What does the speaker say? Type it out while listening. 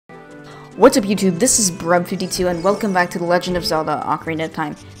What's up YouTube, this is Brub52 and welcome back to The Legend of Zelda Ocarina of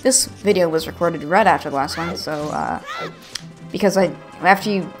Time. This video was recorded right after the last one, so because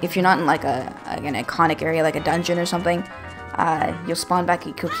if you're not in like an iconic area like a dungeon or something, you'll spawn back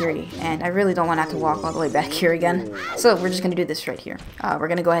at Kokiri, and I really don't want to have to walk all the way back here again. So we're just going to do this right here. We're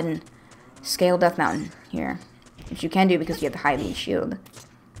going to go ahead and scale Death Mountain here, which you can do because you have the high lead shield.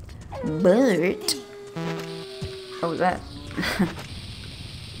 But what was that?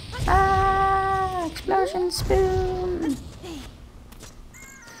 Explosion spoon!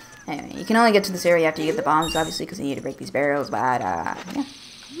 Anyway, you can only get to this area after you get the bombs, obviously, because you need to break these barrels, but, yeah.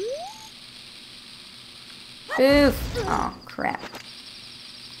 Oof! Oh, crap.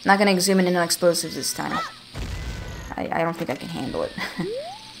 Not gonna zoom in into explosives this time. I don't think I can handle it.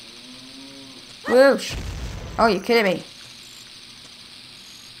 Whoosh! Oh, you kidding me?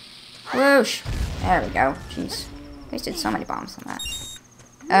 Whoosh! There we go. Jeez. Wasted so many bombs on that.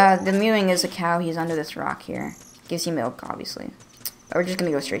 The mewing is a cow. He's under this rock here. Gives you milk, obviously. But we're just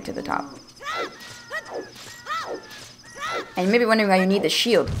gonna go straight to the top. And you may be wondering why you need the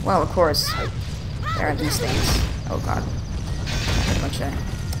shield. Well, of course, there are these things. Oh god.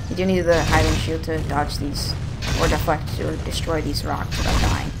 You do need the hiding shield to dodge these, or deflect or destroy these rocks without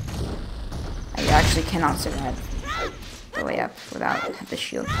dying. You actually cannot survive the way up without the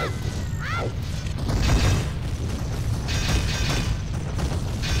shield.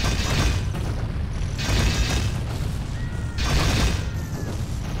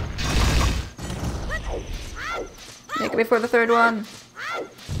 Make it before the third one.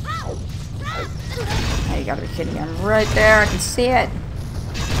 Oh, you gotta be kidding me. I'm right there. I can see it.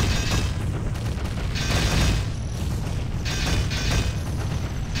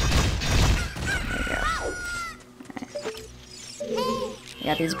 There you go. Right. We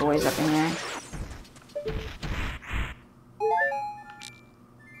got these boys up in here.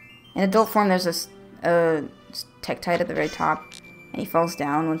 In adult form, there's this Tektite at the very top. And he falls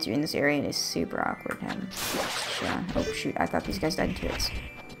down once you're in this area, and it's super awkward to him. Oh shoot, I thought these guys died in turrets.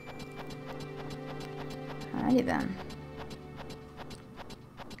 Alrighty then.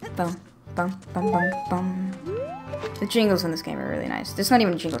 Bum, bum, bum, bum, bum. The jingles in this game are really nice. It's not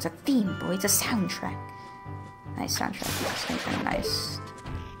even a jingle, it's a theme, boy. It's a soundtrack. Nice soundtrack. This game's kind of nice.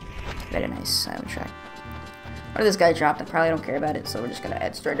 Very nice soundtrack. What did this guy drop? I probably don't care about it, so we're just gonna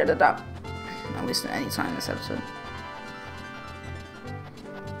head straight to the top. Not wasting any time in this episode.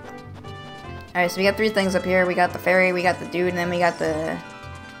 Alright, so we got three things up here. We got the fairy, we got the dude, and then we got the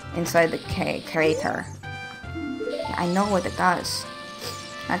inside the crater. I know what it does.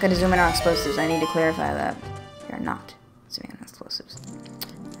 Not gonna zoom in on explosives. I need to clarify that. We are not zooming on explosives.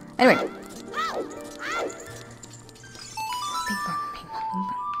 Anyway.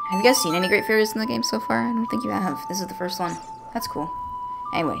 Have you guys seen any great fairies in the game so far? I don't think you have. This is the first one. That's cool.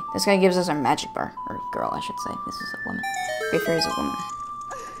 Anyway, this guy gives us our magic bar. Or girl, I should say. This is a woman. Great fairy is a woman.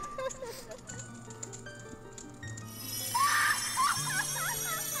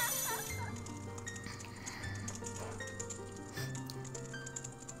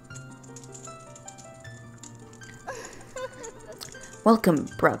 Welcome,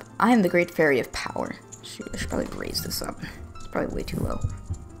 Brub. I am the Great Fairy of Power. Shoot, I should probably raise this up. It's probably way too low.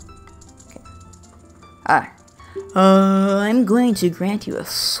 Okay. I'm going to grant you a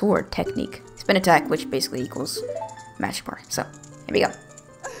sword technique. Spin attack, which basically equals magic bar. So, here we go.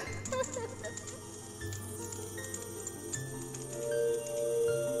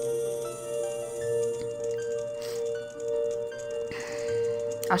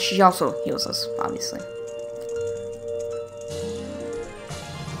 She also heals us, obviously.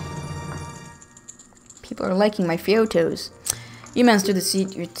 People are liking my photos. You master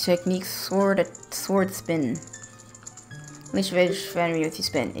your technique sword spin. Unleash rage enemy with your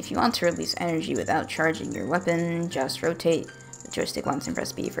spin. If you want to release energy without charging your weapon, just rotate the joystick once and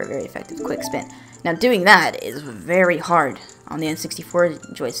press B for a very effective quick spin. Now doing that is very hard on the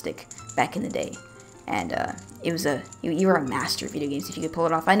N64 joystick back in the day. And it was you were a master of video games if you could pull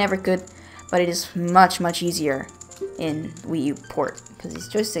it off. I never could, but it is much easier in Wii U port because these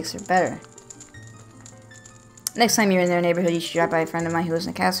joysticks are better. Next time you're in their neighborhood, you should drop by a friend of mine who lives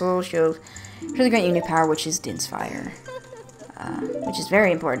in a castle. She'll really grant you new power, which is Din's Fire. Which is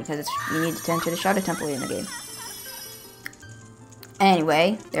very important, because you need to enter the Shadow Temple in the game.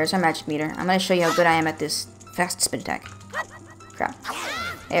 Anyway, there's our magic meter. I'm going to show you how good I am at this fast spin attack. Crap.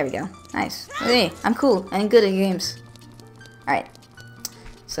 There we go. Nice. Hey, I'm cool. I'm good at games. Alright.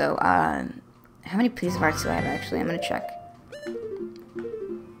 So, how many pieces of hearts do I have, actually? I'm going to check.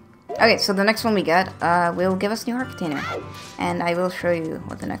 Okay, so the next one we get will give us a new heart container. And I will show you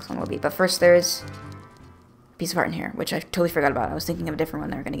what the next one will be. But first, there's piece of art in here, which I totally forgot about. I was thinking of a different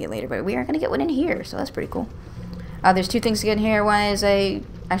one that we're going to get later, but we are going to get one in here, so that's pretty cool. There's 2 things to get in here. One is a...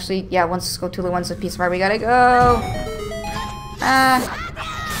 Actually, yeah, one's a Skulltula, one's a piece of art. We gotta go!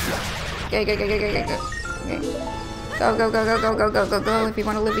 Okay, go. Okay. Go. If we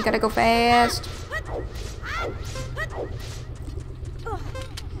want to live, we gotta go fast.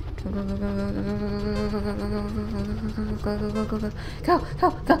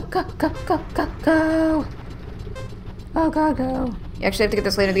 Go. Oh god, go. You actually have to get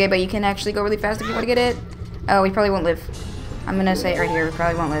this later in the game, but you can actually go really fast if you want to get it. Oh, we probably won't live. I'm gonna say it right here, we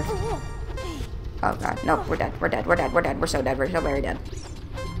probably won't live. Oh god, nope, we're dead. We're so dead, we're so very dead.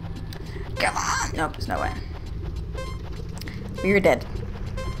 Come on! Nope, there's no way. We're dead.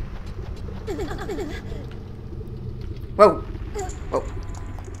 Whoa!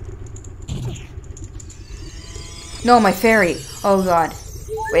 No, my fairy! Oh god.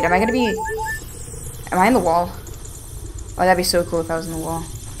 Wait, am I gonna be... Am I in the wall? Oh, that'd be so cool if I was in the wall.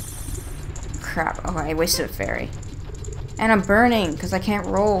 Crap. Oh, I wasted a fairy. And I'm burning, because I can't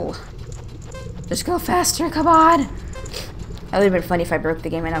roll. Just go faster, come on! That would have been funny if I broke the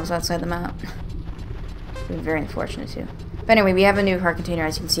game and I was outside the map. It would have been very unfortunate, too. But anyway, we have a new heart container,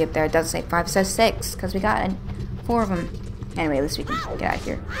 as you can see up there. It does say 5, says 6, because we got 4 of them. Anyway, at least we can get out of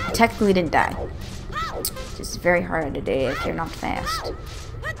here. I technically didn't die. It's just very hard today if you're not fast.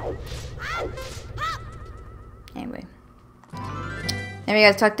 Anyway. Then we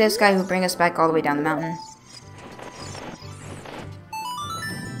gotta talk to this guy who'll bring us back all the way down the mountain.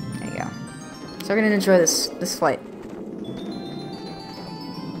 There you go. So we're gonna enjoy this flight.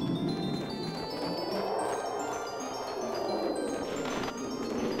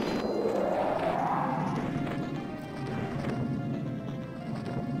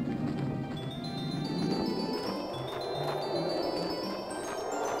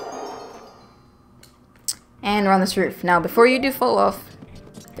 And we're on this roof. Now, before you do fall off,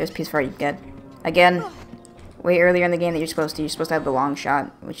 there's a piece of art you can get. Again, way earlier in the game that you're supposed to. You're supposed to have the long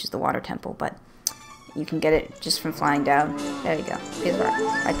shot, which is the water temple, but you can get it just from flying down. There you go. Piece of art.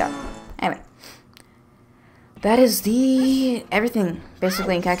 Right there. Anyway. That is everything,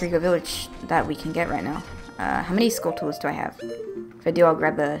 basically, in Kakariko Village that we can get right now. How many Skulltulas do I have? If I do, I'll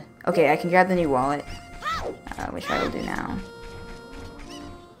grab the... Okay, I can grab the new wallet, which I will do now.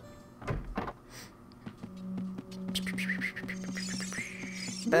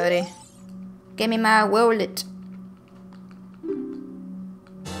 Buddy, give me my wallet. There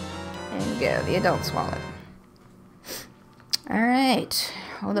you go, the adult's wallet. Alright,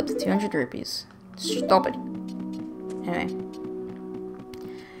 hold up to 200 rupees. Stop it. Anyway.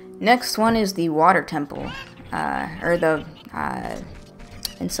 Next one is the water temple.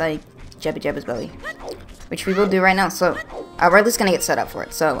 Inside Jebba Jebba's belly. Which we will do right now, so... we're at least gonna get set up for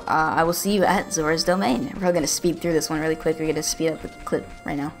it, so I will see you at Zora's Domain. We're probably gonna speed through this one really quick. We're gonna speed up the clip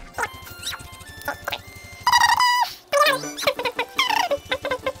right now.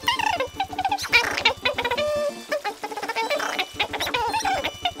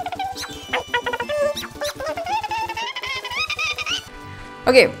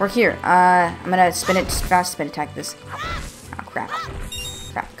 Okay, we're here. I'm gonna spin it, fast spin attack this. Oh crap.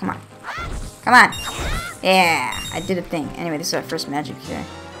 Crap, come on. Come on! Yeah, I did a thing. Anyway, this is our first magic here.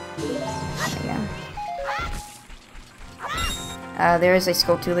 There we go. There is a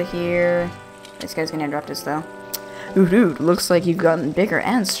Skulltula here. This guy's gonna interrupt us, though. Ooh, dude, looks like you've gotten bigger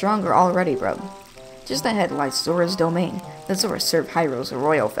and stronger already, bro. Just ahead lies Zora's Domain. The Zora serve Hyrule's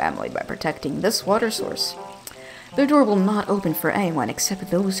royal family by protecting this water source. The door will not open for anyone except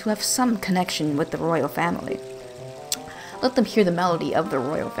those who have some connection with the royal family. Let them hear the melody of the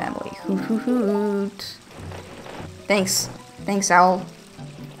royal family. Hoot hoot hoot. Thanks. Thanks, Owl.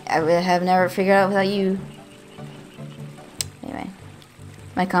 I would have never figured out without you. Anyway.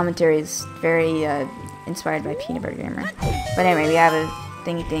 My commentary is very inspired by Peanut Butter Gamer. But anyway, we have a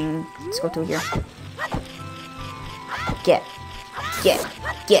thingy thing. Let's go to here. Get. There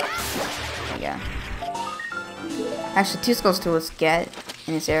we go. Actually, 2 Skulltulas get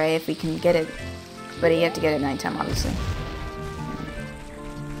in this area if we can get it. But you have to get it at nighttime, obviously.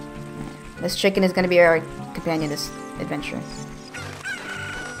 This chicken is going to be our companion this adventure.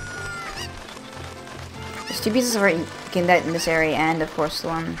 There's 2 pieces of art you can get in this area, and of course the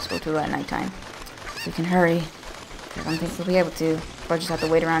one Skulltula at nighttime. If we can hurry, I don't think we'll be able to. We'll just have to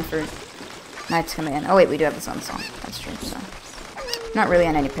wait around for night to come in. Oh wait, we do have the sun song. That's true, so. Not really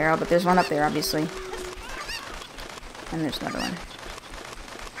on any peril, but there's one up there, obviously. And there's another one.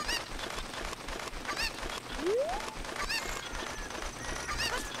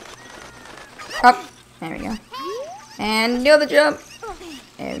 Up. There we go. And do the jump.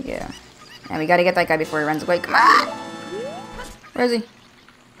 There we go. And we gotta get that guy before he runs away. Come on! Where is he?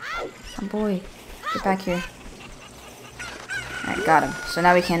 Oh boy. Get back here. Alright, got him. So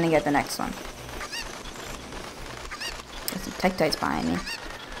now we can get the next one. There's some Tektites behind me.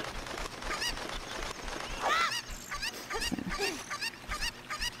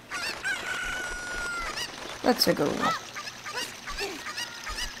 Let's go.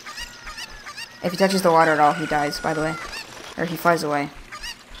 If he touches the water at all, he dies, by the way. Or he flies away.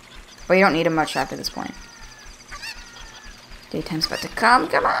 But you don't need him much after this point. Daytime's about to come.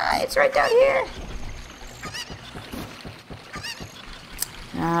 Come on, it's right down here.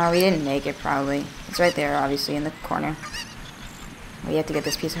 No, we didn't make it, probably. It's right there, obviously, in the corner. We have to get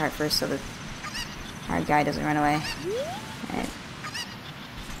this piece of heart first so that our guy doesn't run away. Alright.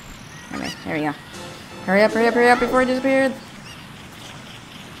 Anyway, there we go. Hurry up before he disappeared.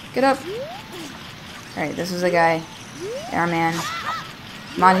 Get up. Alright, this is the guy. Our man.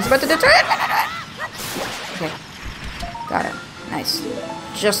 Come on, he's about to destroy it. Okay. Got it. Nice.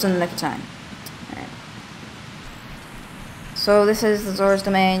 Just in the nick of time. Alright. So this is the Zora's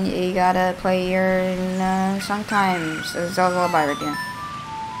Domain. You gotta play your sometimes. Zelda Lullaby right here.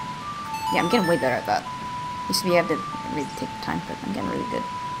 Yeah, I'm getting way better at that. Used to be able to really take time, but I'm getting really good.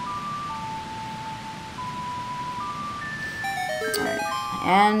 Alright.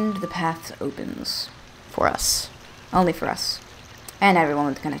 And the path opens. For us. Only for us. And everyone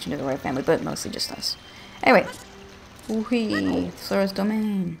with a connection to the royal family, but mostly just us. Anyway. Woohee! Zora's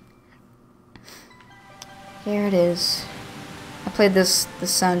Domain. There it is. I played this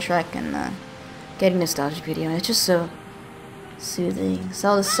soundtrack in the Getting Nostalgic video, and it's just so soothing.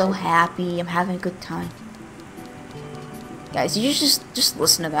 Zelda's so happy. I'm having a good time. Guys, you just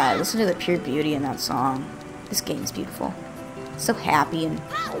listen to that. Listen to the pure beauty in that song. This game's beautiful. It's so happy and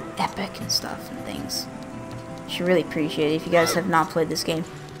epic and stuff and things. You should really appreciate it if you guys have not played this game.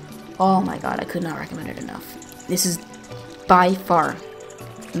 Oh my god, I could not recommend it enough. This is by far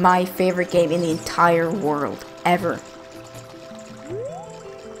my favorite game in the entire world, ever.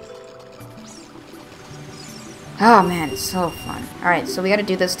 Oh man, it's so fun. Alright, so we gotta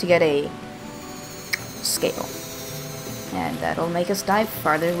do this to get a scale. And that'll make us dive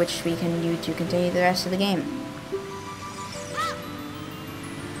farther, which we can use to continue the rest of the game.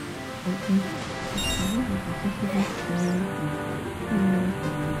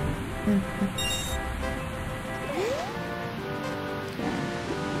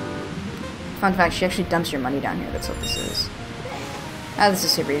 Fun fact, she actually dumps your money down here. That's what this is. Ah, this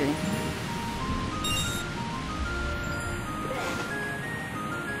is super easy.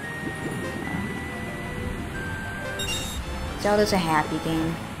 Zelda's a happy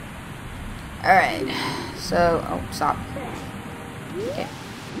game. Alright. So, oh, stop. Okay.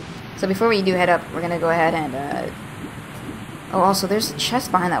 So before we do head up, we're gonna go ahead and, oh, also, there's a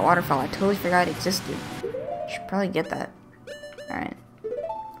chest behind that waterfall. I totally forgot it existed. Should probably get that. Alright.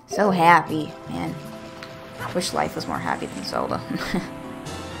 So happy, man. I wish life was more happy than Zelda.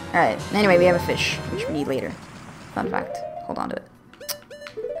 Alright, anyway, we have a fish, which we need later. Fun fact. Hold on to it.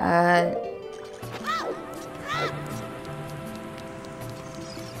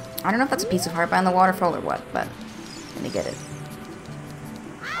 I don't know if that's a piece of heart behind the waterfall or what, but let me get it.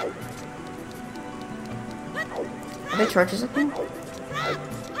 Are there torches up there? I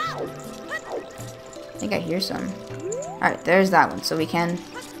think I hear some. Alright, there's that one, so we can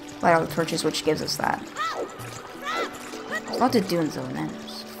light all the torches, which gives us that. There's a lot to do in Zelda, man.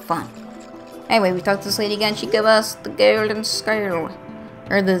 It's fun. Anyway, we talked to this lady again. She gave us the golden scale.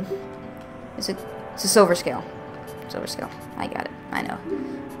 Or the... It's a silver scale. Silver scale. I got it. I know.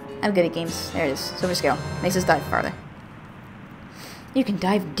 I'm good at games. There it is. Silver scale. Makes us dive farther. You can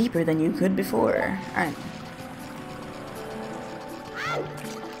dive deeper than you could before. Alright.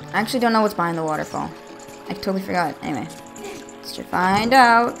 I actually don't know what's behind the waterfall. I totally forgot. Anyway. Let's just find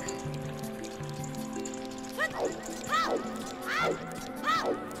out.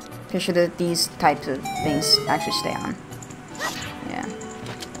 Pretty sure that these types of things actually stay on. Yeah.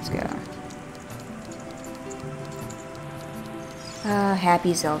 Let's go.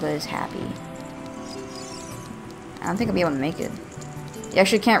 Happy Zelda is happy. I don't think I'll be able to make it. You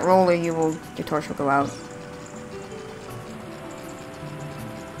actually can't roll or your torch will go out.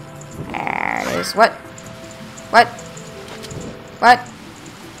 There it is. What? What? What?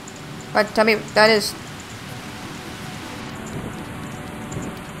 What? Tell me what that is.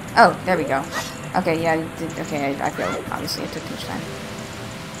 Oh, there we go. Okay, yeah, okay, I feel it. Obviously, it took too much time.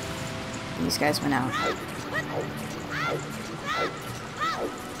 These guys went out.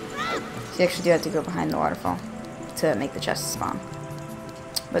 So you actually do have to go behind the waterfall to make the chest spawn.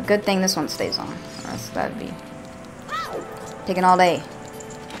 But good thing this one stays on, or else that would be taking all day.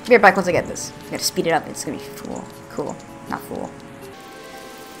 Be right back once I get this. I gotta speed it up. It's gonna be cool. Cool. Not fool.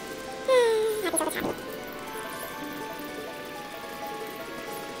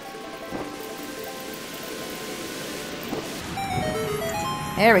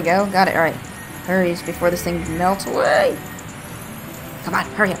 There we go. Got it. Alright. Hurry before this thing melts away. Come on,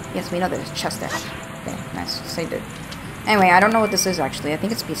 hurry up. Yes, we know there's a chest there. Okay, nice. Saved it. Anyway, I don't know what this is actually. I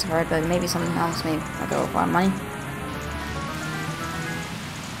think it's a piece of art, but maybe something else. Maybe like a lot of money.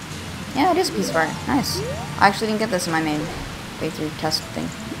 Yeah, it is a piece of art. Nice. I actually didn't get this in my main playthrough test thing.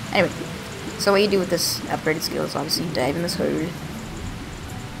 Anyway, so what you do with this upgraded skill is obviously you dive in this hole.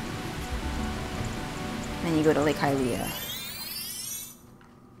 Then you go to Lake Hylia.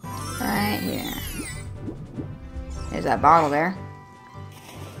 Right here. There's that bottle there.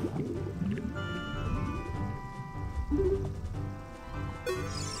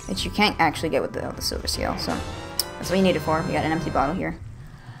 Which you can't actually get with the silver seal, so that's what you need it for. We got an empty bottle here,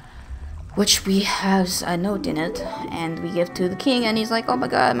 which we has a note in it, and we give to the king, and he's like, "Oh my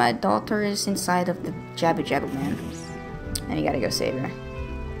god, my daughter is inside of the Jabu Jabu man," and you gotta go save her.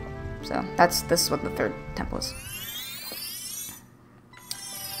 So this is what the third temple is.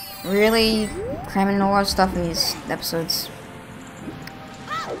 Really cramming in a lot of stuff in these episodes.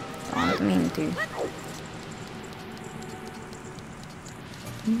 I don't mean to.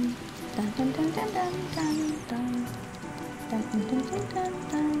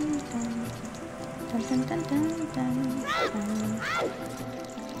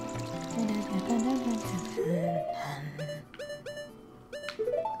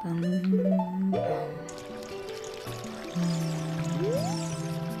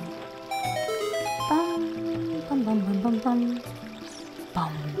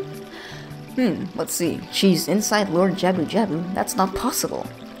 Let's see. She's inside Lord Jabu Jabu. That's not possible.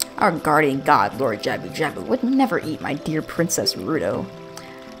 Our guardian god, Lord Jabu Jabu, would never eat my dear Princess Ruto.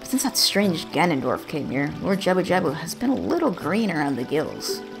 But since that strange Ganondorf came here, Lord Jabu Jabu has been a little green around the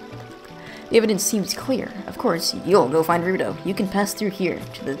gills. The evidence seems clear. Of course, you'll go find Ruto. You can pass through here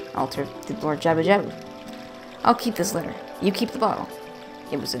to the altar to Lord Jabu Jabu. I'll keep this letter. You keep the bottle.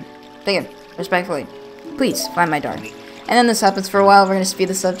 It was in. Take it. Respectfully. Please, find my daughter. And then this happens for a while. We're gonna speed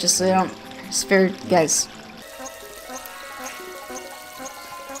this up just so you don't spare guys.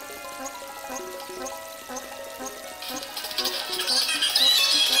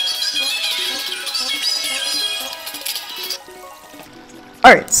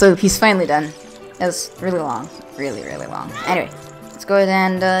 Alright, so he's finally done. That was really long. Really, really long. Anyway, let's go ahead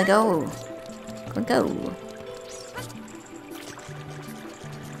and go. Go.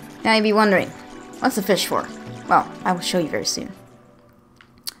 Now you'd be wondering, what's the fish for? Well, I will show you very soon.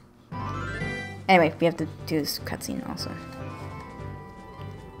 Anyway, we have to do this cutscene also.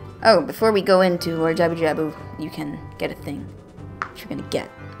 Oh, before we go into Lord Jabu Jabu, you can get a thing. What you're gonna get.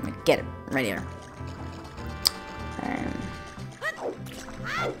 I'm gonna get it right here.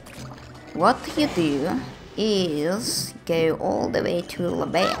 What you do is go all the way to the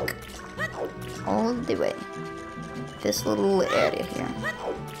back. All the way. This little area here.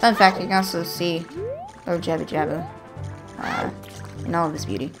 Fun fact, you can also see Lord Jabu Jabu in all of his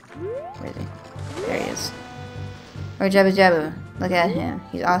beauty. Where is he? There he is. Lord Jabu Jabu. Look at him.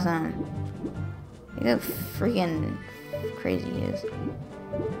 He's awesome. Look how freaking crazy he is.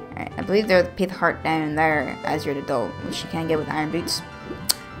 Alright, I believe there's a pith heart down there as you're an adult, which you can't get with iron boots.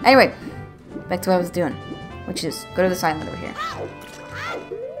 Anyway, back to what I was doing, which is go to this island over here.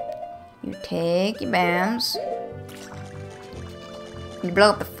 You take your BAMs. You blow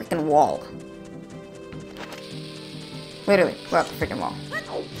up the freaking wall. Literally, blow up the freaking wall.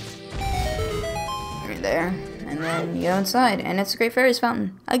 Right there. And then you go inside, and it's a Great Fairies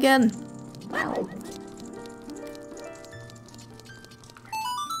Fountain. Again. Wow.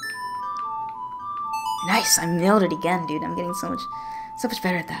 Nice, I nailed it again, dude. I'm getting so much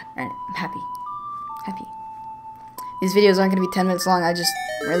better at that. Alright, I'm happy. Happy. These videos aren't going to be 10 minutes long. I just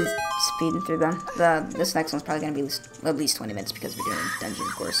really speeding through them. This next one's probably going to be at least 20 minutes because we're doing a dungeon,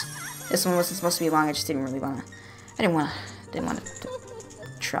 of course. This one wasn't supposed to be long. I just didn't really want to. I didn't want to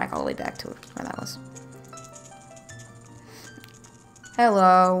track all the way back to where that was.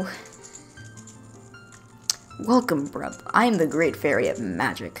 Hello. Welcome, bruv. I am the Great Fairy of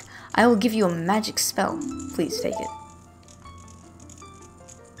Magic. I will give you a magic spell. Please take it.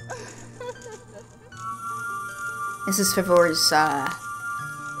 This is Favor's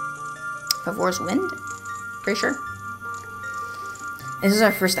Wind? Pretty sure. This is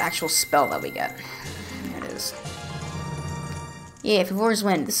our first actual spell that we get. There it is. Yeah, Favor's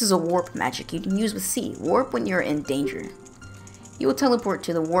Wind. This is a warp magic you can use with C. Warp when you're in danger. You will teleport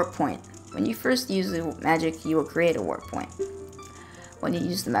to the warp point. When you first use the magic, you will create a warp point. When you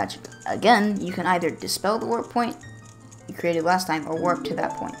use the magic again, you can either dispel the warp point you created last time or warp to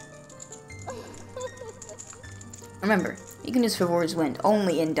that point. Remember, you can use Favor's Wind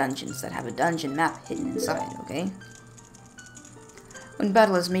only in dungeons that have a dungeon map hidden inside, okay? When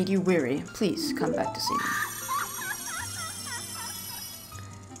battle has made you weary, please come back to see me.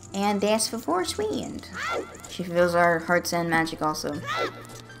 And that's Favor's Wind. She fulfills our hearts and magic also.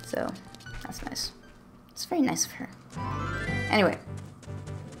 So, that's nice. It's very nice of her. Anyway.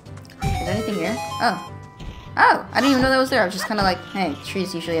 Is there anything here? Oh. Oh! I didn't even know that was there. I was just kind of like, hey,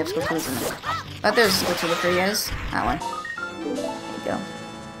 trees usually have squishies in them. Thought there was a squishy for you guys. That one. There you go.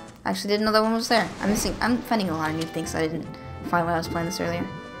 Actually didn't know that one was there. I'm finding a lot of new things I didn't find when I was playing this earlier.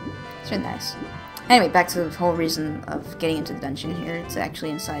 It's really nice. Anyway, back to the whole reason of getting into the dungeon here. It's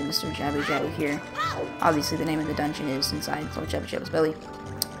actually inside Mr. Jabu Jabu here. Obviously, the name of the dungeon is inside Lord Jabu Jabu's belly.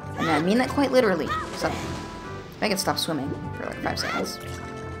 And I mean that quite literally. So, if I can stop swimming for like 5 seconds.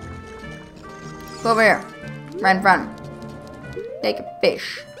 Go over here. Right in front. Take a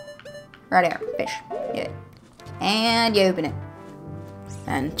fish. Right here. Fish. Yeah. And you open it.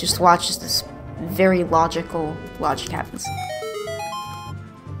 And just watch as this very logical logic happens.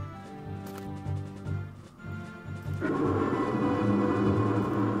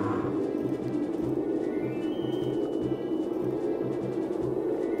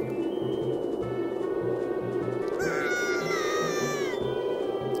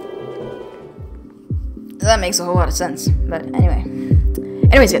 That makes a whole lot of sense, but anyway.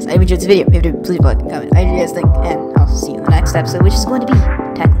 Anyways, guys, I hope you enjoyed this video. If you do, please like and comment. How do you guys think? And I'll see you in the next episode, which is going to be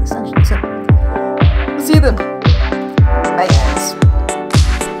tackling this dungeon. So, we'll see you then.